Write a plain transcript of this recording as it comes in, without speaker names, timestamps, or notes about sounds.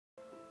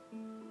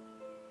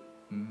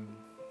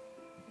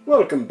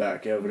Welcome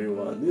back,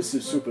 everyone. This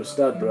is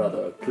Superstar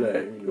Brother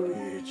playing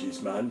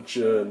Luigi's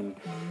Mansion.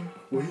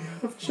 We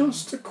have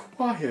just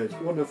acquired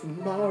one of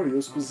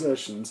Mario's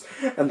possessions,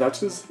 and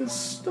that is his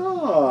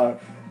star.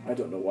 I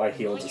don't know why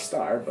he owns a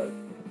star, but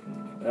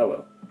oh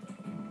well.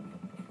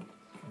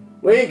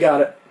 We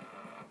got it.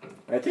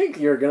 I think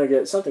you're gonna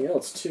get something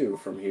else too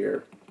from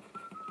here.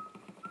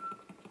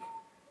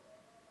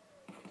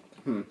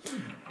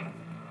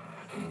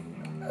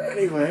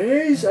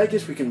 Anyways, I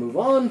guess we can move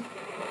on.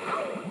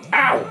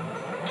 Ow!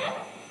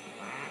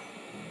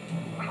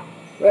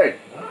 Wait.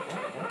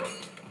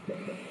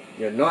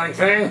 You annoying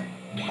thing!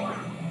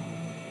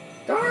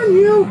 Darn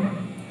you!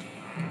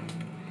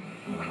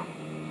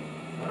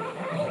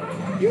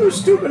 You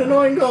stupid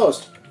annoying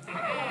ghost!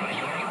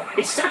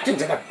 It's sucked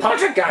into the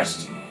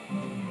poltergeist!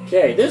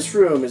 Okay, this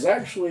room is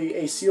actually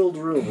a sealed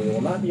room. We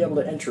will not be able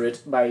to enter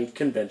it by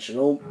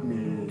conventional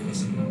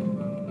means.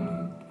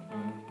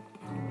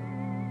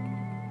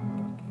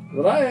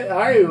 But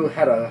I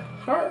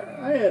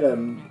had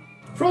a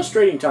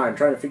frustrating time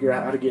trying to figure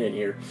out how to get in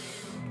here.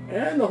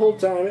 And the whole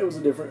time it was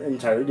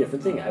entirely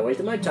different thing. I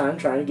wasted my time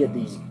trying to get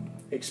these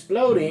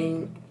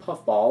exploding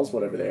puffballs,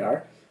 whatever they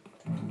are.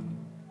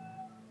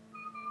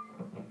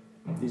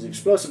 These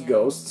explosive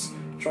ghosts,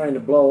 trying to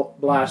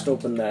blast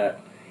open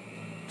that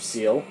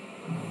seal.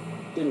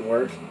 Didn't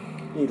work,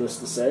 needless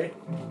to say.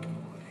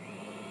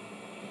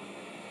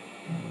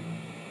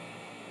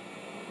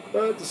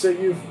 But to save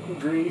you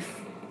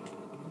grief,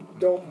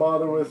 don't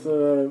bother with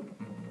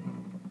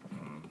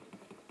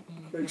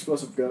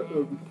explosive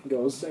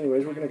ghosts.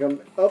 Anyways, we're going to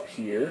come up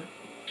here,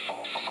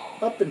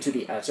 up into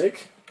the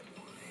attic,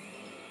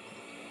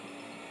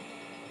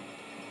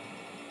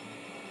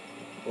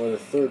 or the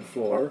third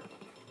floor.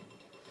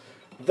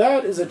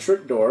 That is a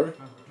trick door,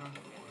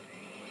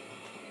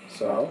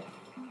 so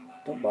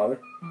don't bother.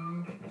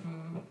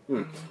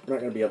 We're not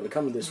going to be able to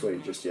come this way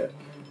just yet.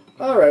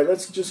 Alright,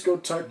 let's just go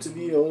talk to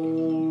the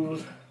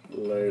old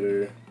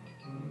lady.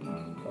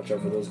 Watch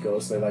out for those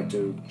ghosts, they like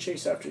to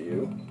chase after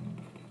you.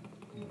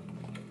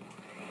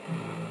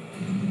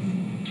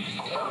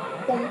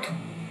 Bonk.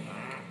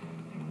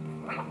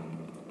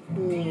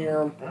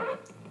 Meow.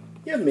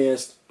 You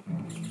missed.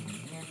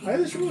 I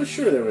was really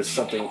sure there was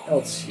something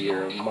else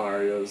here,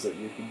 Mario's, that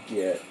you could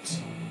get.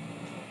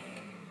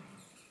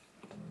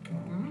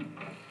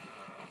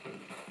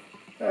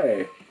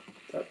 Hey,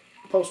 that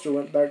poster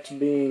went back to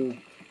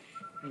being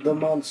the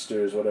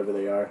monsters, whatever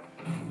they are.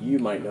 You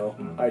might know.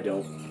 I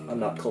don't. I'm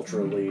not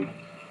culturally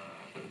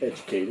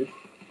educated.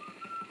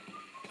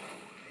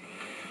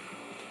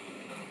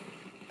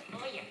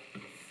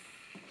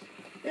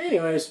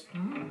 Anyways,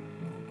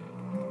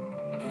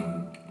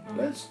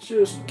 let's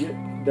just get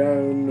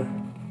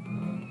down.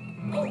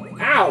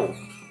 Ow!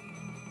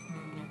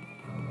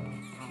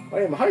 I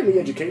am highly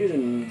educated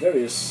in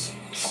various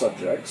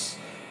subjects,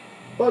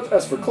 but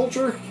as for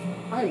culture,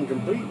 I am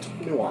complete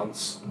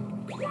nuance.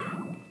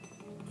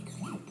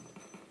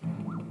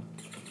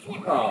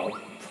 Oh,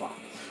 fuck.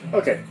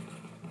 Okay.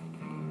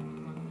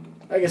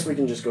 I guess we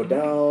can just go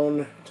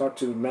down, talk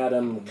to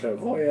Madame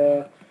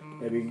Clairvoya,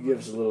 maybe give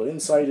us a little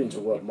insight into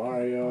what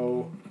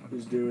Mario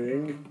is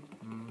doing.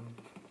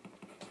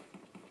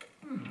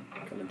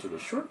 Coming to the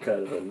shortcut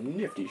of a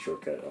nifty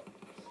shortcut.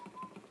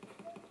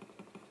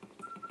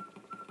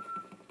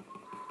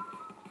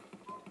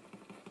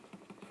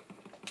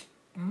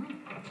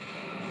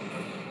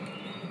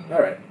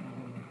 Alright.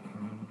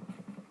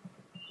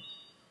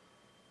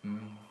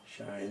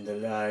 Shine the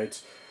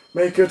light.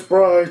 Make it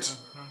bright.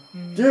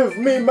 Give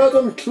me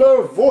Madame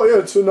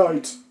Clairvoya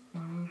tonight.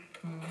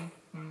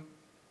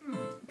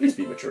 Please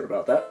be mature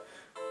about that.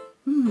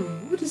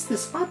 What is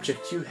this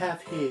object you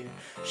have here?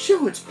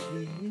 Show it,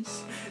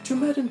 please, to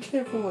Madame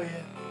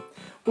Clairvoya.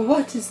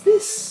 What is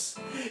this?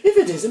 If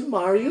it isn't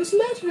Mario's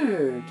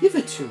letter, give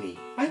it to me.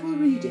 I will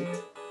read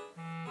it.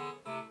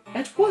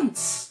 At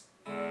once.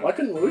 Why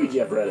couldn't Luigi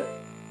have read it?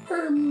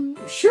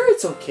 Sure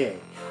it's okay.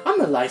 I'm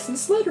a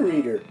licensed letter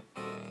reader.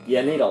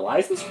 You need a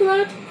license for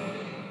that?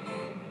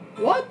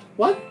 What?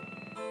 What?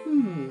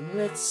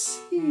 Let's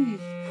see.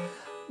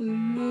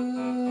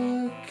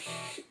 Look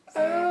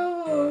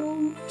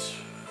out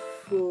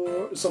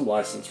for some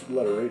licensed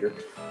letter reader.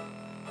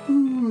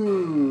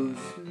 Who's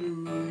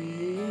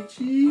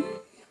Luigi?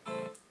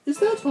 Is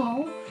that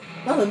all?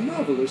 Not a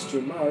novelist,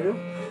 you Mario.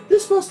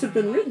 This must have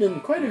been written in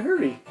quite a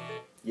hurry.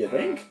 You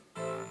think?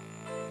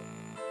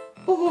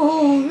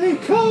 Oh, they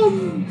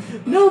come!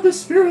 Now the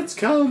spirits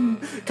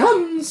come!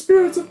 Come,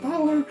 spirits of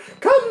power!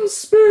 Come,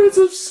 spirits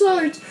of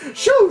sight!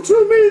 Show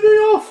to me the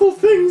awful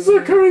things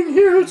occurring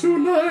here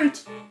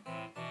tonight!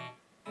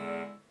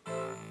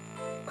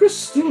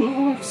 Crystal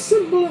Heart,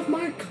 symbol of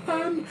my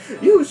clan,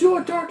 use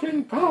your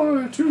darkling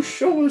power to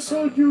show us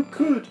all you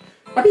could.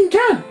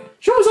 Can!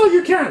 Show us all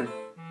you can!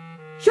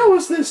 Show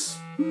us this,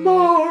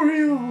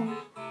 Mario!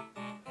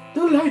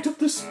 The light of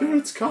the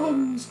spirits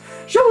comes!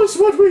 Show us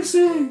what we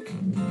seek!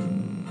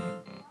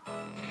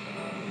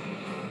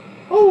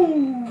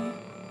 Oh!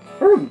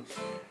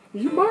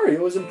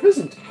 Mario is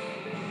imprisoned.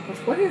 But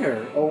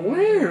where? Oh,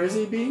 where is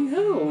he being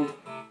held?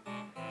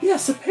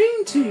 Yes, a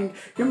painting!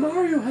 Your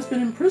Mario has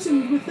been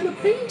imprisoned within a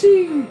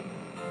painting!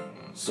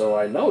 So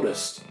I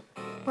noticed.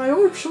 My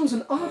orb shows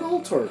an odd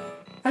altar.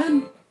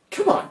 And,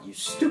 come on, you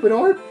stupid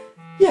orb!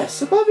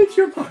 Yes, above it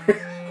your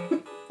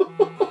Mario.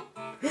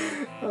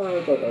 Oh,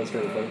 I thought that was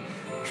very funny.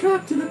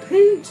 Trapped in a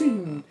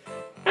painting!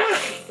 Ah,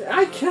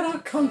 I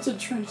cannot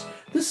concentrate.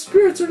 The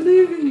spirits are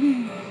leaving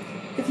me.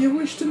 If you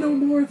wish to know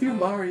more of your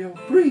Mario,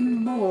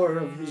 bring more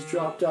of his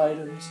dropped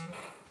items.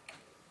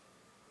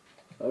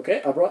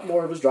 Okay, I brought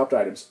more of his dropped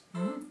items.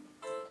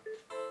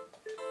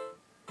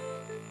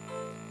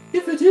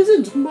 If it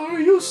isn't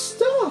Mario's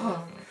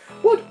star,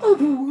 what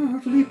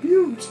otherworldly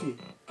beauty!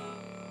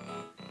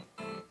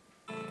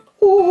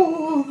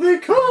 Oh, they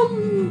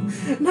come!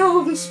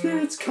 Now the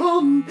spirits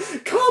come!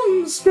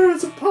 Come,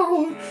 spirits of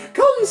power!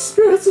 Come,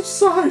 spirits of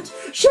sight!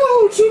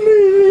 Show to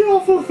me the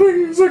awful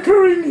things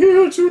occurring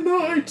here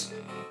tonight!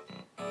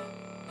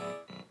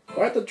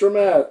 Quite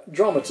the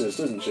dramatist,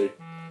 isn't she?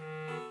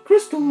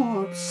 Crystal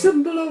Orb,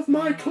 symbol of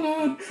my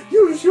clan,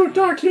 use your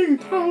darkling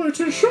power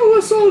to show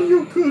us all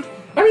you could.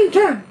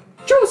 Can!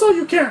 Show us all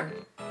you can!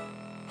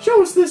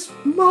 Show us this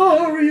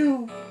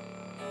Mario!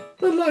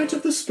 The light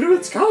of the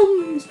spirits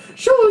comes!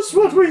 Show us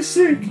what we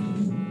seek!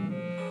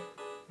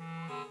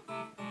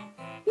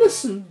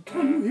 Listen,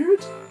 can you hear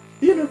it?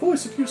 The inner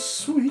voice of your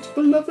sweet,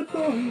 beloved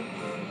Mario.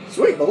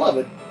 Sweet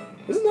beloved?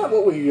 Isn't that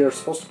what we are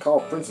supposed to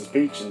call Princess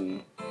Peach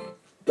and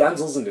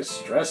damsels in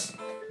distress?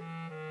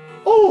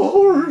 Oh,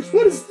 horrors!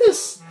 What is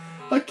this?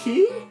 A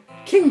king?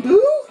 King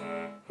Boo?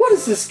 What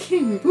is this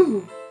King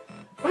Boo?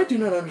 I do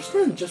not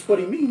understand just what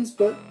he means,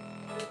 but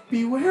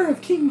beware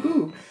of King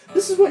Boo.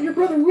 This is what your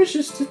brother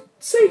wishes to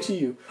say to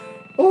you.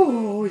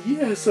 Oh,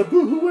 yes, a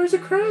Boo who wears a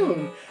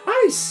crown.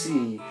 I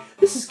see.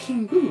 This is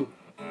King Boo.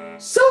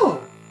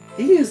 So,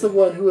 he is the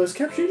one who has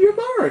captured your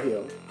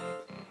Mario.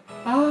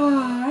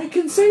 Ah, I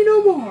can say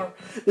no more.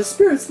 The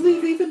spirits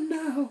leave even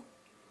now.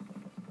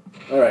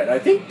 Alright, I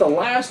think the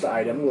last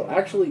item will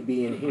actually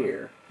be in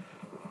here.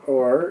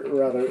 Or,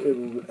 rather, it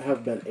will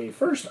have been a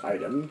first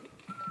item.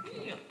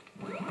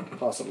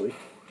 Possibly.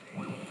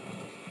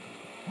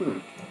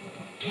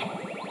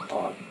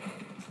 Odd.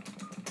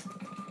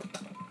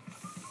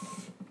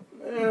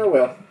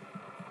 Well.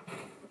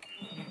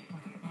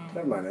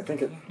 Never mind,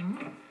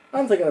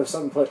 I'm thinking of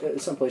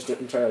someplace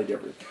entirely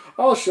different.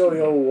 I'll show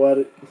you what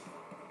it...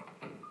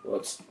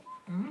 Whoops.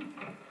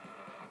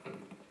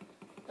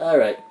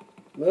 Alright,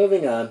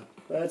 moving on.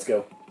 Let's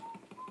go.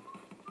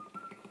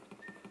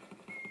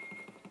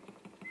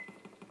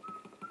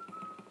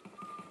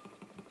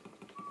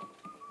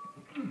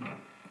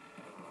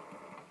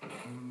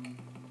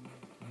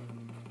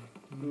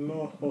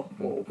 No,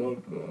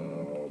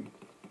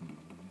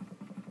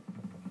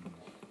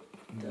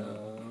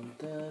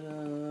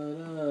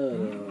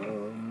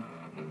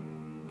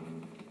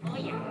 Oh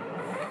yeah.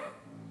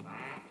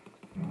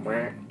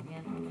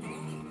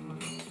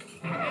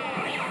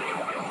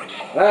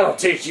 That'll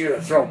teach you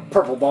to throw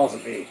purple balls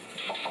at me.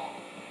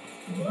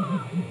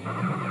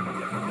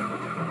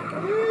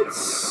 Let's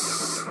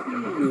see.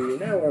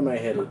 Now where am I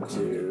headed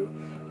to?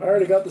 I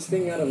already got this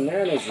thing out of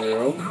Nana's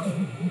room.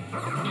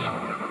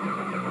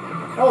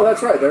 Oh,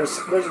 that's right. There's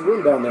a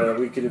room down there that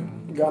we could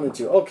have gone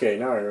into. Okay,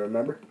 now I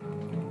remember.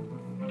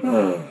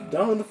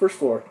 Down on the first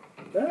floor.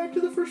 Back to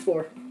the first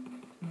floor.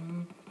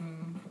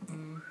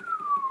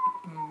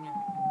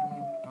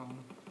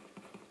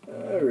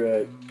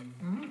 Alright.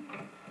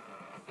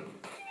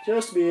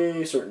 Just to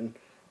be certain.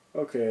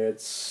 Okay,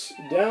 it's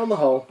down the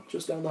hall.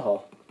 Just down the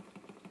hall.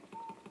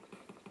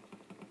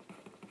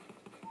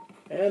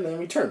 And then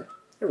we turn.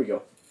 Here we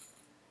go.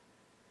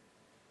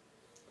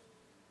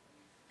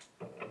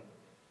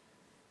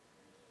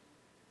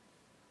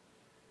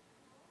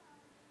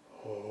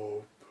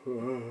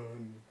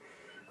 Open.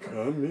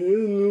 Come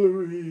in,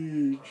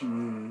 Luigi.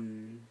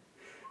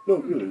 No,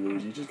 really,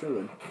 Luigi, just go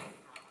in.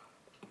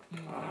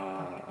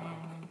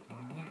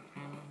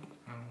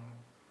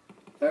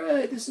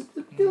 Alright, this is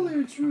the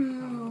billiards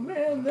room,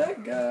 and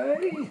that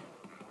guy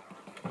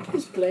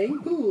is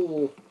playing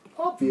pool,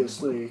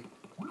 obviously.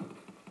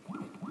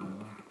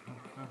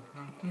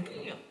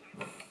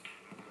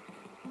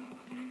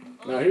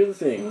 Now here's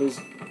the thing,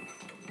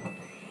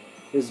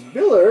 his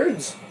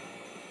billiards,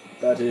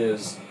 that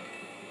is,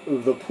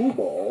 the pool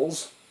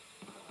balls,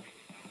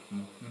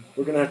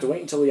 we're gonna have to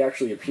wait until he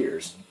actually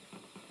appears.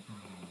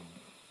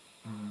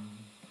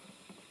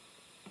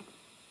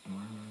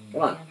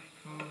 Come on.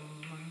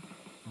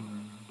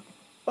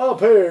 Up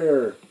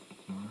here!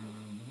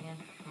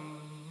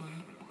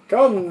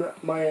 Come,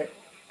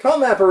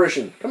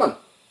 apparition! Come on!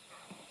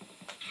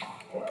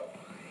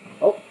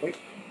 Oh, wait.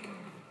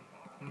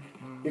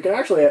 You can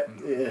actually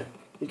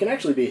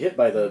be hit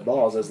by the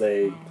balls as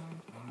they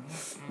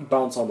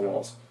bounce on the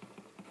walls.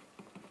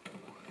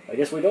 I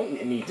guess we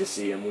don't need to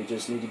see them, we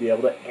just need to be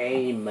able to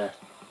aim.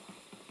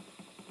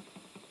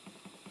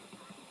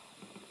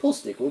 Pull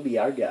stick will be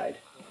our guide.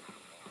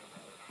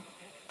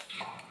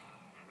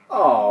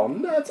 Oh,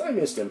 nuts, I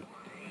missed him.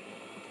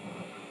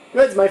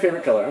 Red's my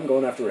favorite color, I'm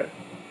going after red.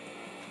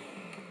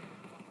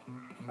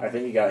 I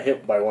think he got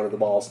hit by one of the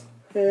balls.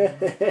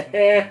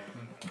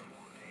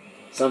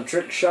 Some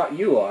trick shot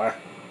you are.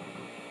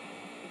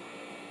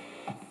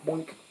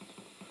 Boink.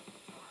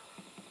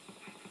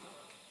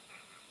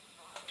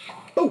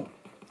 Oh!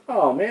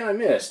 Oh man, I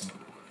missed.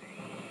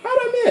 How'd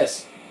I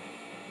miss?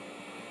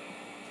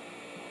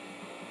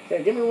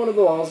 Okay, give me one of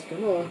the balls.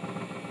 Come on.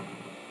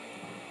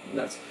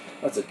 That's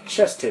a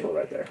chess table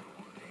right there.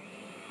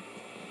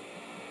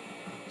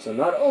 So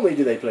not only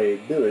do they play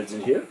billiards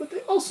in here, but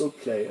they also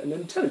play an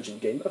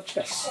intelligent game of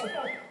chess.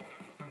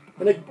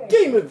 And a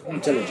game of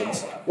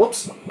intelligence.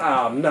 Whoops!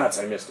 Ah, nuts,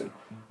 I missed him.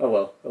 Oh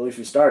well, at least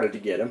we started to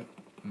get him.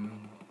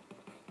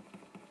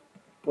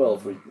 Well,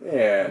 if we...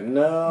 Yeah,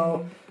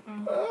 no...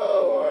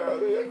 Oh,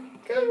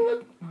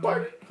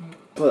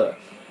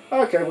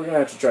 okay, we're gonna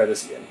have to try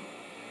this again.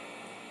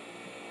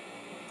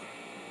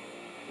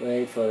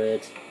 Wait for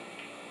it.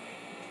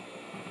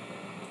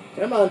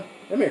 Come on,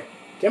 come here.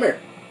 Come here.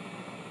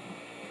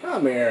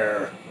 Come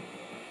here.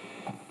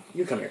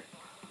 You come here.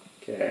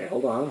 Okay,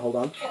 hold on, hold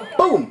on.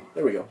 Boom!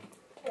 There we go.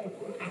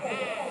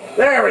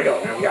 There we go.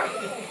 There we go.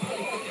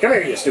 Come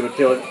here, you stupid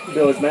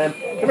billiards man.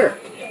 Come here.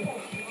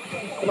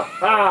 Come on.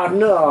 Ah,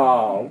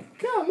 no.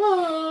 Come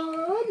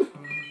on.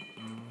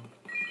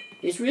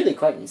 He's really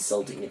quite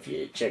insulting if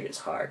you check his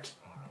heart.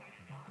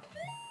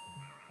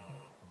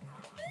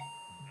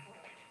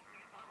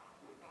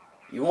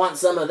 You want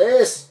some of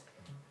this?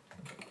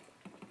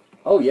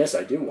 Oh, yes,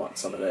 I do want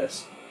some of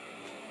this.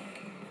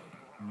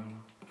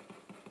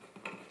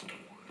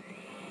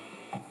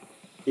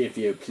 If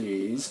you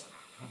please.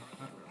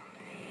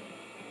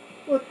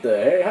 What the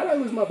heck? How did I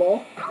lose my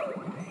ball?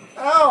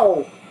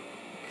 Ow!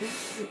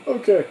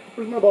 Okay,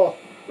 where's my ball?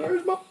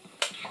 Where's my...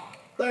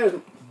 There's...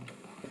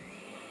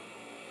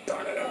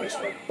 Darn it, I missed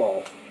my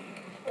ball.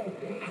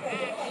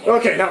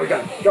 Okay, now we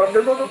got him. Go,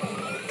 go, go, go.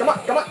 Come on,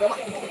 come on, come on.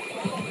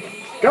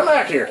 Come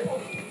back here.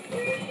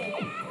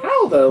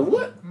 How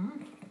the...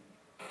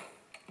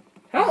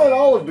 How in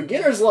all of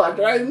beginner's luck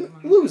did I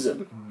lose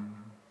him?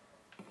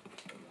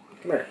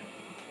 Come here.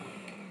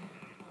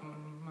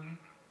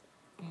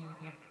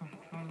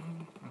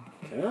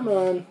 Come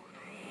on.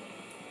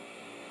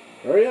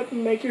 Hurry up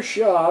and make your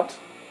shot.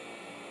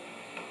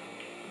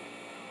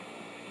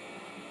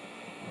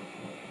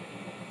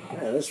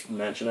 Man, this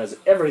mansion has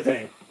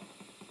everything.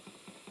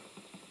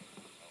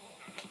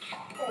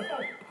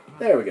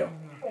 There we go.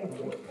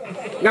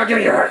 Now give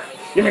me your heart.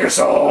 Give me your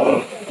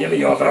soul. Give me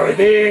your very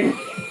being.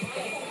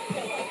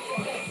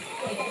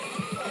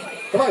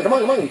 Come on, come on,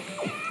 come on.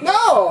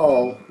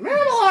 No!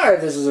 Man alive,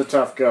 this is a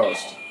tough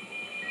ghost.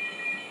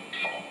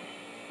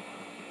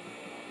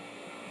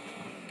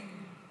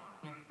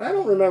 I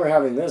don't remember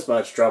having this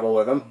much trouble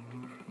with him.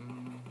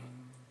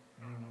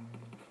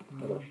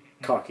 A little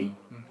cocky.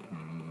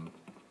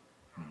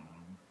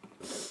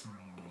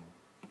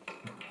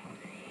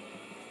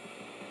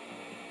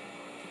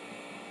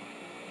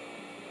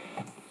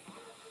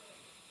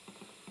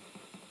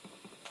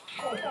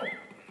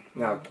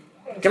 Now,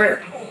 come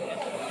here.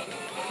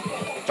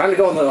 Time to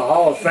go into the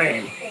Hall of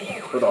Fame.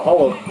 Or the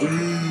Hall of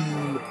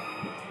Doom.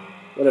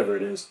 Whatever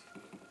it is.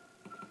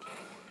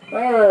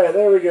 Alright,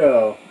 there we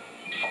go.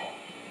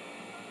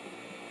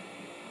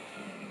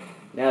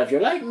 Now, if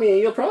you're like me,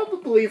 you'll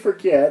probably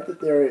forget that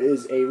there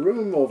is a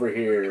room over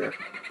here.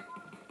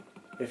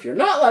 If you're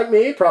not like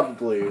me,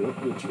 probably,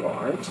 which you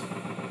aren't,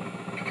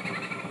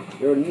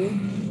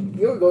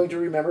 you're going to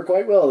remember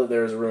quite well that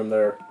there's a room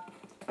there.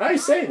 I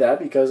say that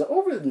because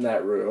over in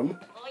that room...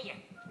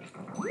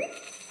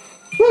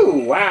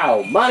 Woo!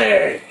 Wow!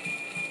 Money!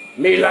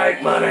 Me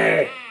like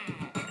money!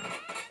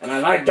 And I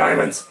like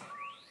diamonds!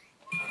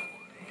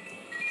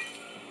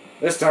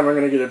 This time I'm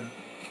gonna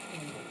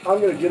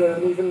get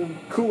an even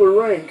cooler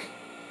rank.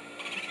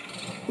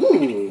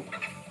 Ooh!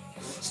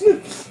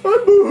 Snip!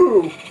 Ah,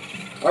 boo-hoo!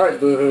 Alright,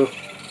 boo-hoo.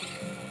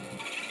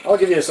 I'll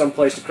give you some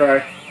place to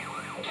cry.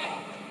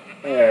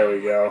 There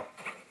we go.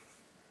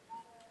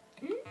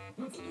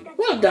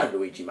 Well done,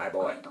 Luigi, my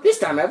boy. This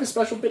time I have a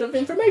special bit of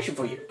information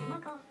for you.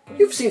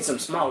 You've seen some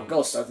small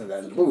ghosts other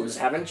than Boo's,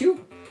 haven't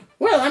you?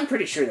 Well, I'm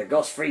pretty sure the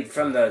ghost freed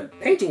from the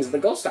paintings of the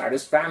ghost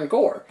artist Van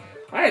Gogh.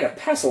 I had a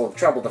passel of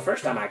trouble the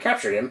first time I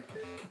captured him.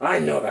 I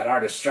know that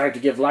artists strive to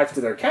give life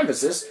to their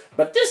canvases,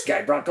 but this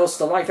guy brought ghosts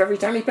to life every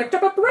time he picked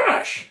up a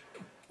brush.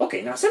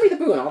 Okay, now send me the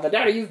Boo and all the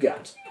data you've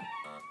got.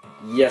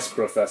 Yes,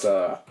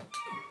 Professor.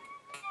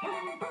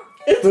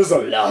 It is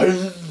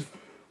alive!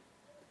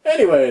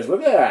 Anyways,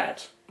 with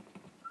that,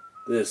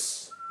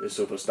 this is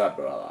Superstar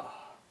Brother.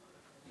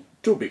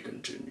 To be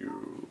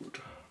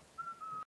continued.